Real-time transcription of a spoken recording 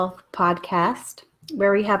Podcast,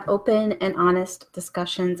 where we have open and honest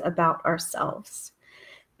discussions about ourselves.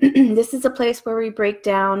 This is a place where we break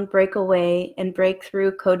down, break away, and break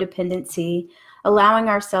through codependency, allowing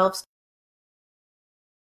ourselves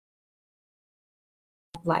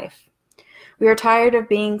life. We are tired of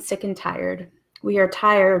being sick and tired. We are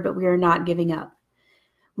tired, but we are not giving up.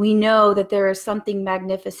 We know that there is something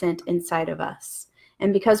magnificent inside of us.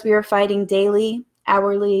 And because we are fighting daily,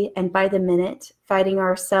 hourly, and by the minute, fighting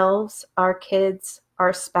ourselves, our kids,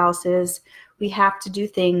 our spouses, we have to do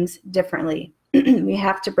things differently. We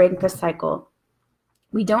have to break the cycle.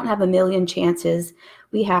 We don't have a million chances.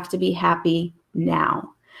 We have to be happy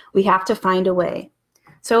now. We have to find a way.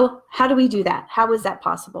 So how do we do that? How is that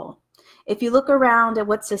possible? If you look around at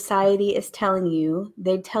what society is telling you,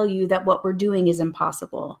 they tell you that what we're doing is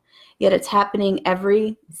impossible. Yet it's happening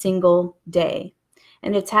every single day.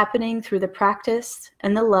 And it's happening through the practice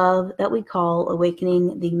and the love that we call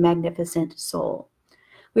awakening the magnificent soul.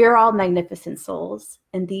 We are all magnificent souls,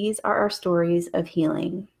 and these are our stories of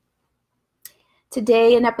healing.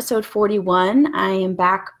 Today in episode 41, I am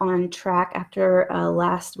back on track after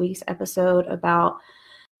last week's episode about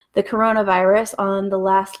the coronavirus on the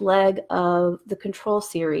last leg of the control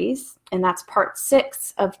series, and that's part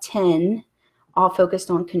 6 of 10, all focused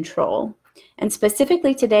on control. And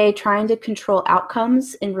specifically today, trying to control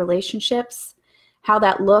outcomes in relationships, how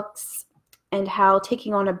that looks, and how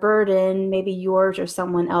taking on a burden, maybe yours or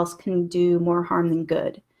someone else, can do more harm than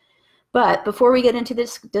good. But before we get into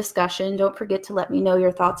this discussion, don't forget to let me know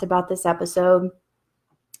your thoughts about this episode,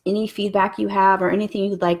 any feedback you have, or anything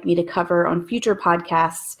you'd like me to cover on future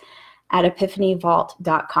podcasts at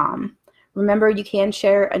epiphanyvault.com. Remember, you can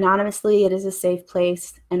share anonymously. It is a safe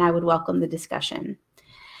place, and I would welcome the discussion.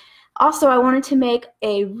 Also, I wanted to make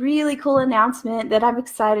a really cool announcement that I'm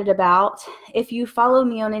excited about. If you follow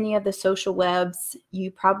me on any of the social webs, you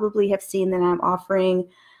probably have seen that I'm offering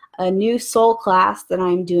a new soul class that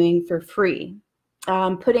I'm doing for free.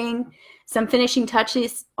 Putting some finishing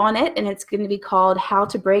touches on it, and it's going to be called How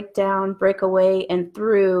to Break Down, Break Away, and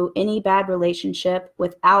Through Any Bad Relationship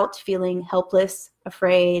Without Feeling Helpless,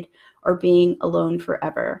 Afraid, or Being Alone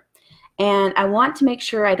Forever. And I want to make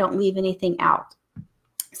sure I don't leave anything out.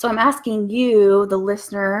 So I'm asking you, the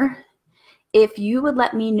listener, if you would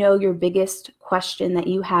let me know your biggest question that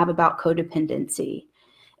you have about codependency.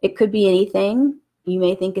 It could be anything. You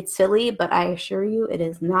may think it's silly, but I assure you it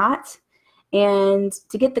is not. And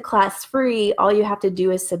to get the class free, all you have to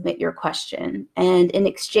do is submit your question. And in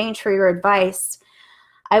exchange for your advice,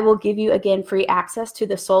 I will give you, again, free access to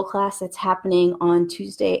the soul class that's happening on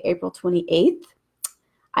Tuesday, April 28th.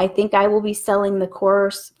 I think I will be selling the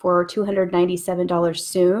course for $297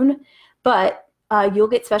 soon, but you'll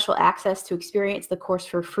get special access to experience the course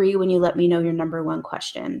for free when you let me know your number one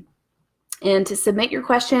question. And to submit your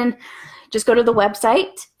question, just go to the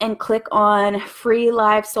website and click on Free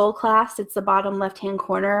Live Soul Class. It's the bottom left-hand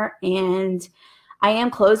corner, and I am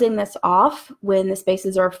closing this off when the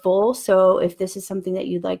spaces are full. So if this is something that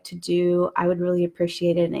you'd like to do, I would really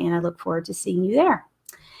appreciate it, and I look forward to seeing you there.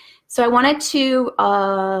 So I wanted to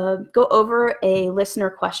go over a listener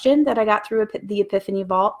question that I got through the Epiphany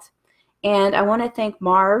Vault, and I want to thank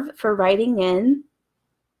Marv for writing in.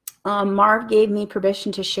 Marv gave me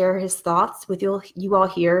permission to share his thoughts with you all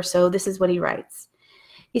here, so this is what he writes.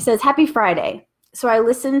 He says, "Happy Friday. So I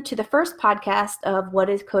listened to the first podcast of What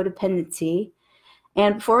is Codependency,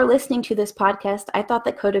 and before listening to this podcast, I thought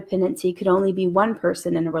that codependency could only be one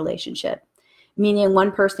person in a relationship, meaning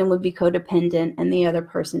one person would be codependent and the other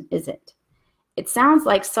person isn't. It sounds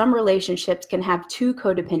like some relationships can have two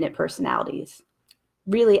codependent personalities.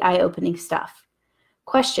 Really eye-opening stuff.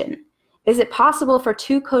 Question, is it possible for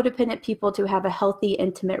two codependent people to have a healthy,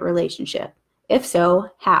 intimate relationship? If so,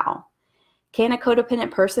 how? Can a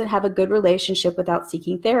codependent person have a good relationship without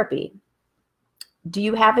seeking therapy? Do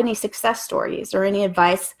you have any success stories or any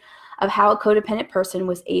advice of how a codependent person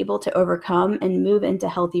was able to overcome and move into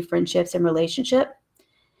healthy friendships and relationship?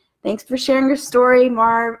 Thanks for sharing your story,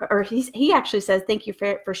 Marv." Or he actually says, "Thank you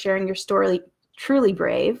for sharing your story. Truly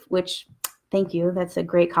brave," which, thank you. That's a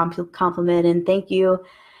great compliment. And thank you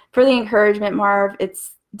for the encouragement, Marv.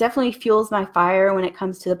 It's definitely fuels my fire when it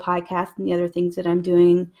comes to the podcast and the other things that I'm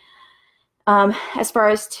doing. As far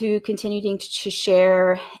as to continuing to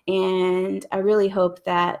share, and I really hope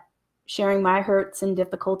that sharing my hurts and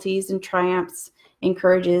difficulties and triumphs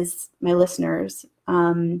encourages my listeners.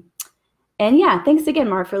 And yeah, thanks again,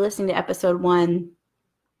 Marv, for listening to episode 1.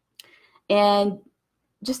 And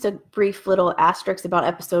just a brief little asterisk about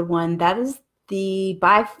episode 1, that is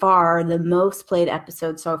by far the most played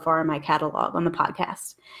episode so far in my catalog on the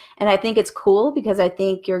podcast. And I think it's cool because I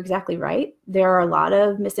think you're exactly right. There are a lot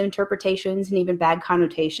of misinterpretations and even bad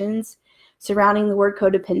connotations surrounding the word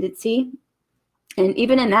codependency. And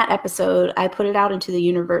even in that episode, I put it out into the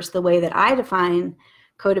universe the way that I define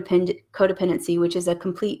codependency, which is a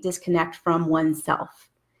complete disconnect from oneself.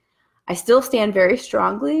 I still stand very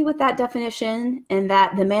strongly with that definition, and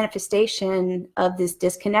that the manifestation of this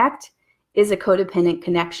disconnect is a codependent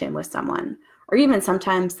connection with someone, or even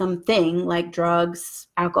sometimes something like drugs,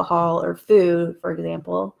 alcohol, or food, for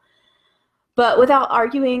example. But without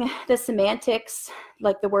arguing the semantics,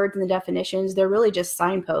 like the words and the definitions, they're really just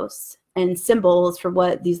signposts and symbols for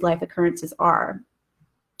what these life occurrences are.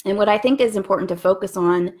 And what I think is important to focus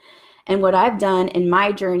on, and what I've done in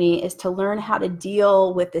my journey, is to learn how to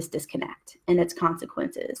deal with this disconnect and its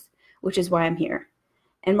consequences, which is why I'm here.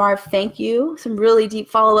 And Marv, thank you. Some really deep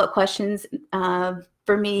follow-up questions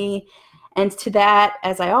for me. And to that,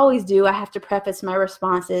 as I always do, I have to preface my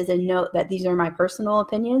responses and note that these are my personal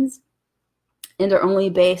opinions and are only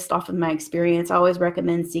based off of my experience. I always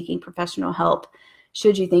recommend seeking professional help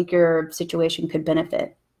should you think your situation could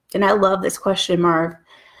benefit. And I love this question, Marv,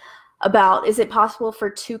 about, is it possible for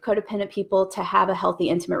two codependent people to have a healthy,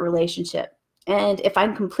 intimate relationship? And if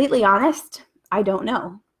I'm completely honest, I don't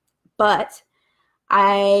know. But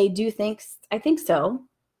I think so.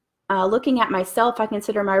 Looking at myself, I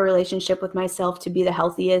consider my relationship with myself to be the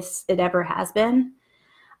healthiest it ever has been.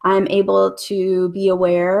 I'm able to be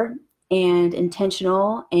aware and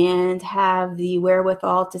intentional and have the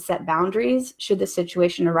wherewithal to set boundaries should the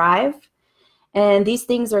situation arrive. And these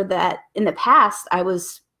things are that in the past I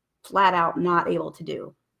was flat out not able to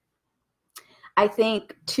do. I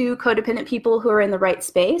think two codependent people who are in the right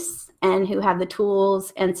space and who have the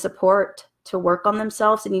tools and support to work on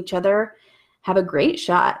themselves and each other have a great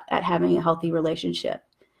shot at having a healthy relationship.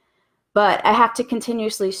 But I have to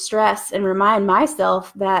continuously stress and remind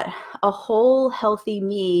myself that a whole healthy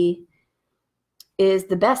me is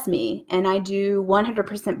the best me. And I do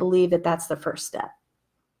 100% believe that that's the first step.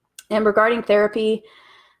 And regarding therapy,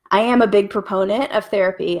 I am a big proponent of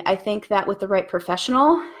therapy. I think that with the right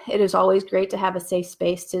professional, it is always great to have a safe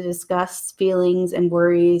space to discuss feelings and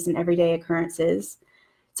worries and everyday occurrences.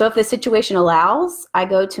 So if the situation allows, I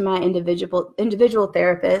go to my individual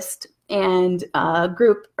therapist and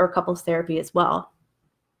group or couples therapy as well.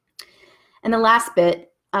 And the last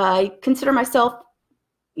bit, I consider myself,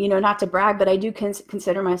 not to brag, but I do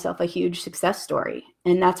consider myself a huge success story.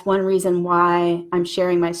 And that's one reason why I'm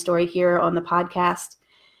sharing my story here on the podcast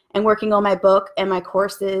and working on my book and my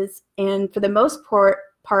courses. And for the most part,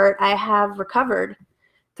 I have recovered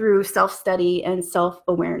through self-study and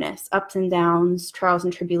self-awareness, ups and downs, trials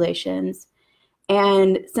and tribulations.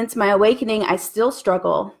 And since my awakening, I still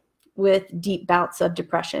struggle with deep bouts of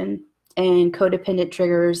depression and codependent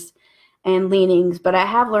triggers and leanings, but I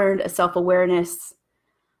have learned a self-awareness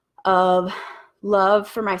of love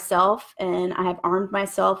for myself, and I have armed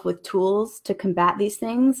myself with tools to combat these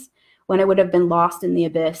things when I would have been lost in the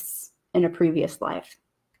abyss in a previous life.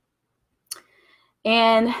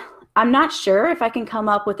 And I'm not sure if I can come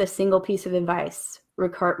up with a single piece of advice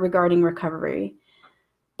regarding recovery,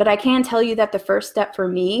 but I can tell you that the first step for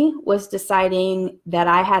me was deciding that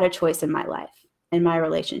I had a choice in my life and my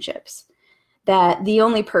relationships, that the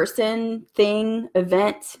only person, thing,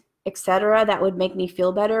 event, etc. that would make me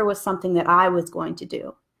feel better was something that I was going to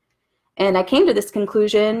do. And I came to this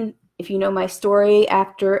conclusion, if you know my story,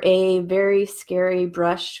 after a very scary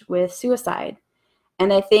brush with suicide.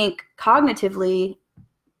 And I think cognitively,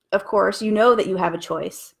 of course, you know that you have a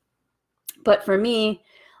choice. But for me,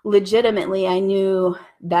 legitimately, I knew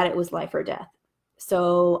that it was life or death.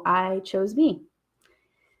 So I chose me.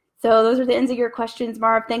 So those are the ends of your questions,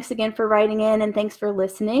 Marv. Thanks again for writing in, and thanks for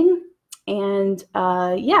listening. And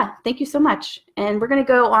thank you so much. And we're going to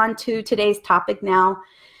go on to today's topic now.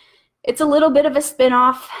 It's a little bit of a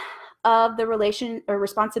spinoff of the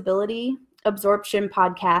responsibility absorption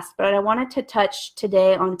podcast, but I wanted to touch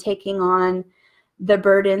today on taking on the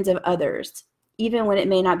burdens of others, even when it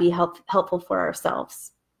may not be helpful for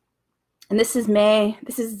ourselves. And this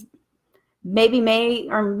maybe may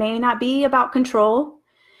or may not be about control,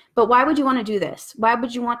 but why would you want to do this? Why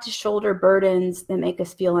would you want to shoulder burdens that make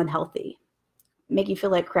us feel unhealthy, make you feel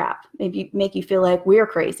like crap, maybe make you feel like we're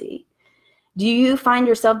crazy? Do you find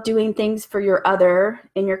yourself doing things for your other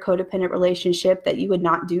in your codependent relationship that you would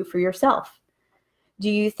not do for yourself? Do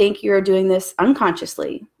you think you're doing this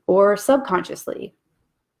unconsciously or subconsciously?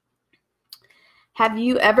 Have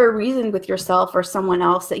you ever reasoned with yourself or someone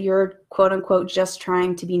else that you're, quote unquote, just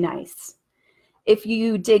trying to be nice? If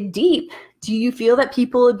you dig deep, Do you feel that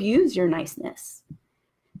people abuse your niceness?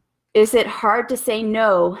 Is it hard to say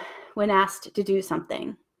no when asked to do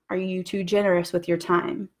something? Are you too generous with your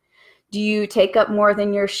time? Do you take up more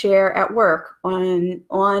than your share at work, on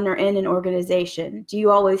or in an organization? Do you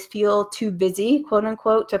always feel too busy, quote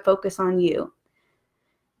unquote, to focus on you?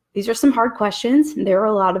 These are some hard questions. There are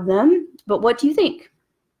a lot of them, but what do you think?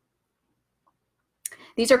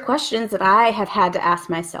 These are questions that I have had to ask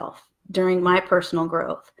myself during my personal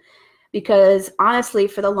growth, because honestly,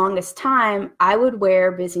 for the longest time, I would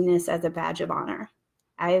wear busyness as a badge of honor.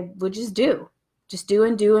 I would just do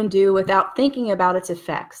and do and do without thinking about its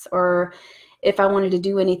effects, or if I wanted to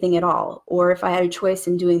do anything at all, or if I had a choice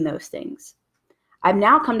in doing those things. I've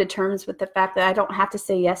now come to terms with the fact that I don't have to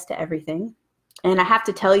say yes to everything. And I have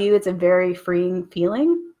to tell you, it's a very freeing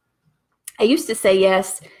feeling. I used to say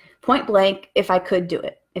yes point blank if I could do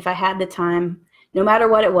it. If I had the time, no matter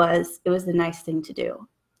what it was the nice thing to do.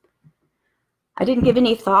 I didn't give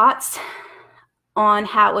any thoughts on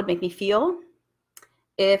how it would make me feel,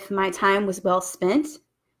 if my time was well spent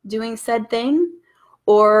doing said thing,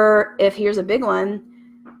 or if, here's a big one,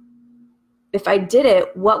 if I did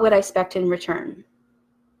it, what would I expect in return?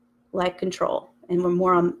 Like control. And we're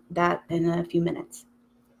more on that in a few minutes.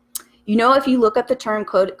 You know, if you look up the term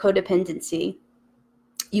codependency,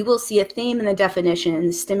 you will see a theme in the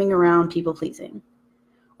definition stemming around people pleasing,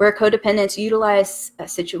 where codependents utilize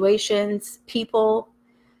situations, people,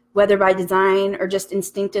 whether by design or just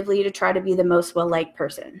instinctively, to try to be the most well-liked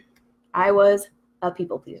person. I was a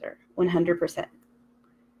people pleaser, 100%.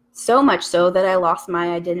 So much so that I lost my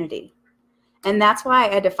identity. And that's why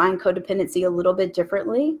I define codependency a little bit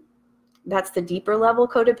differently. That's the deeper level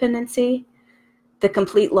codependency, the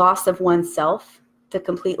complete loss of oneself, the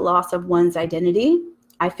complete loss of one's identity.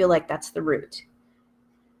 I feel like that's the root.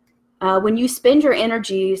 When you spend your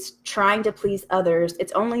energies trying to please others,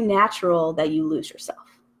 it's only natural that you lose yourself.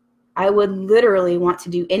 I would literally want to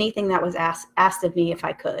do anything that was asked of me if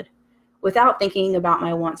I could, without thinking about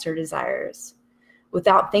my wants or desires,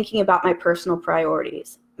 without thinking about my personal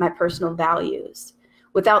priorities, my personal values,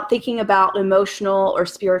 without thinking about emotional or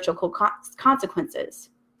spiritual consequences,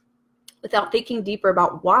 without thinking deeper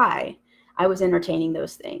about why I was entertaining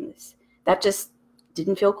those things. That just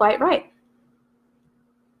didn't feel quite right.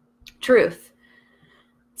 Truth.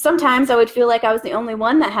 Sometimes I would feel like I was the only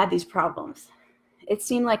one that had these problems. It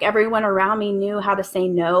seemed like everyone around me knew how to say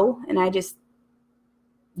no, and I just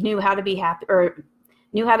knew how to be happy, or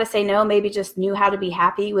knew how to say no, maybe just knew how to be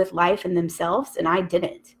happy with life and themselves, and I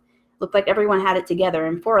didn't. Looked like everyone had it together,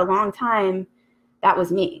 and for a long time, that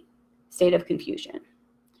was me. State of confusion.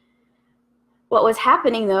 What was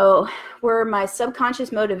happening, though, were my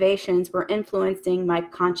subconscious motivations were influencing my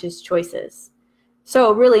conscious choices.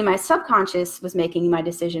 So really, my subconscious was making my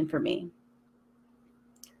decision for me.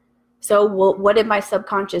 So what did my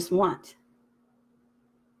subconscious want?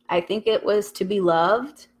 I think it was to be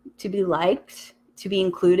loved, to be liked, to be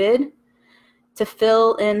included, to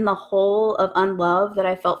fill in the hole of unlove that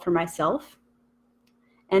I felt for myself.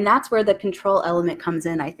 And that's where the control element comes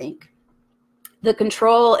in, I think. The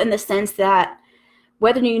control in the sense that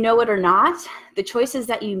whether you know it or not, the choices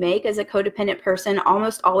that you make as a codependent person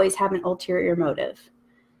almost always have an ulterior motive,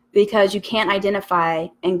 because you can't identify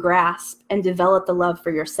and grasp and develop the love for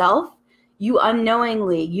yourself. You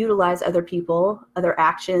unknowingly utilize other people, other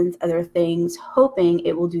actions, other things, hoping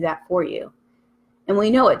it will do that for you. And we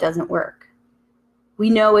know it doesn't work. We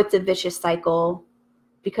know it's a vicious cycle,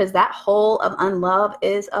 because that hole of unlove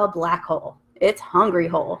is a black hole. It's hungry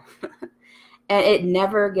hole. And it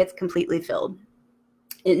never gets completely filled.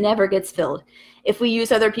 It never gets filled. If we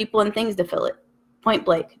use other people and things to fill it, point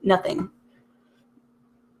blank, nothing.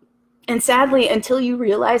 And sadly, until you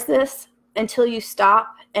realize this, until you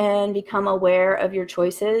stop and become aware of your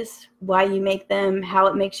choices, why you make them, how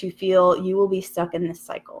it makes you feel, you will be stuck in this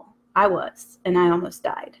cycle. I was, and I almost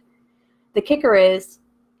died. The kicker is,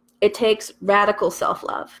 it takes radical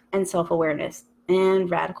self-love and self-awareness. And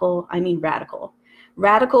radical, I mean radical.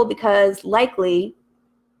 Radical because likely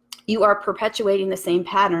you are perpetuating the same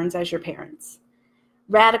patterns as your parents.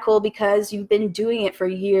 Radical because you've been doing it for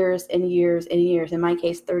years and years and years, in my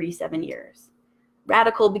case, 37 years.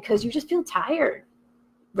 Radical because you just feel tired.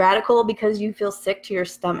 Radical because you feel sick to your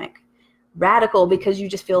stomach. Radical because you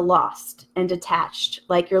just feel lost and detached,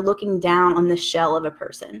 like you're looking down on the shell of a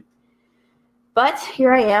person. But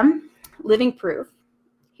here I am, living proof,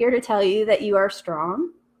 here to tell you that you are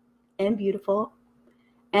strong and beautiful,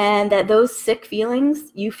 and that those sick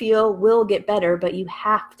feelings you feel will get better, but you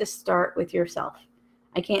have to start with yourself.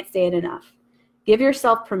 I can't say it enough. Give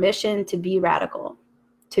yourself permission to be radical,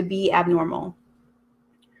 to be abnormal.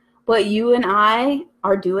 What you and I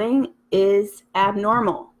are doing is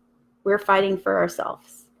abnormal. We're fighting for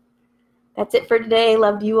ourselves. That's it for today.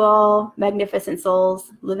 Loved you all. Magnificent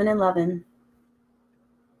souls. Living and loving.